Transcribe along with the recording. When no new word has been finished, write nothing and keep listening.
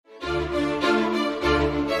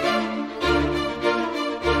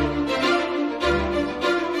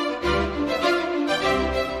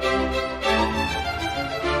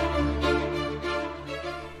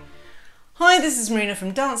this is Marina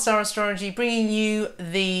from Dark Star Astrology, bringing you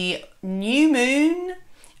the new moon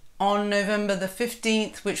on November the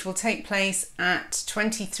 15th, which will take place at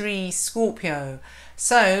 23 Scorpio.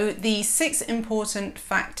 So the 6 important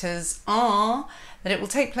factors are that it will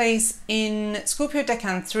take place in Scorpio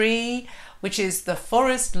Decan 3, which is the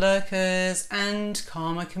forest lurkers and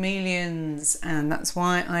karma chameleons. And that's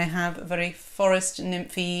why I have a very forest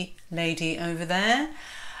nymphy lady over there.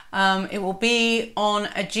 It will be on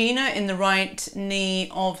Agena in the right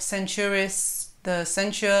knee of Centuris, the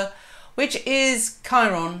Centaur, which is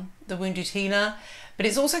Chiron, the wounded healer, but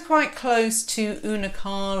it's also quite close to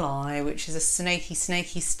Unacali, which is a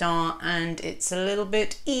snaky star, and it's a little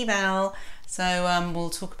bit evil. So we'll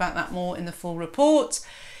talk about that more in the full report.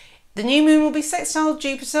 The new moon will be sextile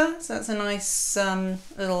Jupiter, so that's a nice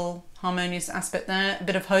little harmonious aspect there, a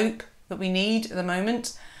bit of hope that we need at the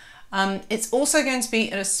moment. It's also going to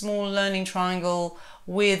be at a small learning triangle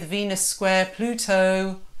with Venus square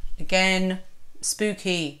Pluto. Again,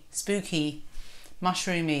 spooky,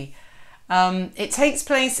 mushroomy. It takes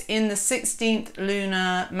place in the 16th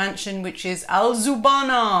lunar mansion, which is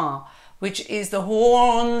Al-Zubana, which is the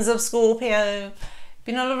horns of Scorpio.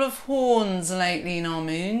 Been a lot of horns lately in our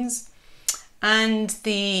moons. And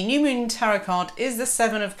the new moon tarot card is the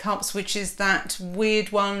 7 of Cups, which is that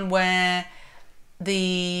weird one where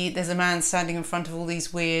there's a man standing in front of all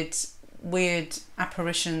these weird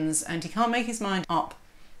apparitions and he can't make his mind up.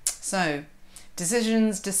 So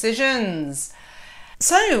decisions.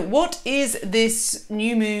 So what is this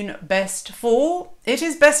new moon best for? It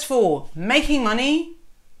is best for making money,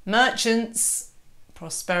 merchants,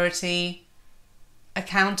 prosperity,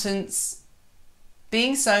 accountants,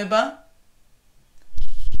 being sober,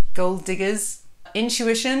 gold diggers,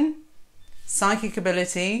 intuition, psychic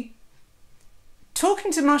ability,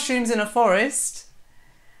 talking to mushrooms in a forest,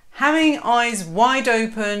 having eyes wide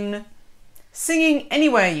open, singing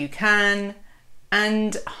anywhere you can,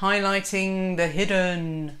 and highlighting the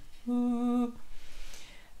hidden. Ooh.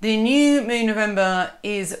 The new moon November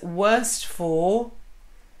is worst for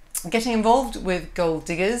getting involved with gold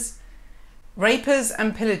diggers, rapers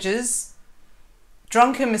and pillagers,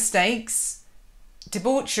 drunken mistakes,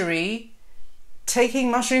 debauchery,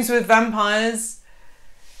 taking mushrooms with vampires,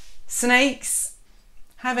 snakes,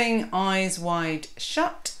 having eyes wide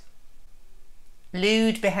shut,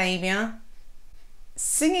 lewd behaviour,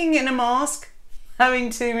 singing in a mask,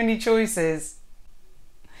 having too many choices.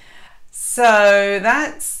 So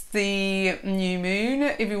that's the new moon.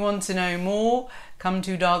 If you want to know more, come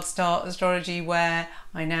to Dark Star Astrology, where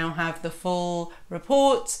I now have the full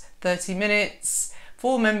report, 30 minutes,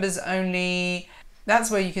 for members only.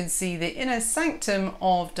 That's where you can see the inner sanctum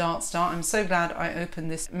of Dark Star. I'm so glad I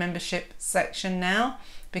opened this membership section now,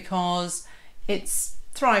 because it's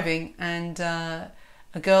thriving, and a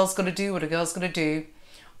girl's got to do what a girl's got to do.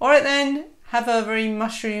 All right then, have a very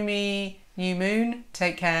mushroomy new moon.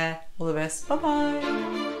 Take care. All the best. Bye bye.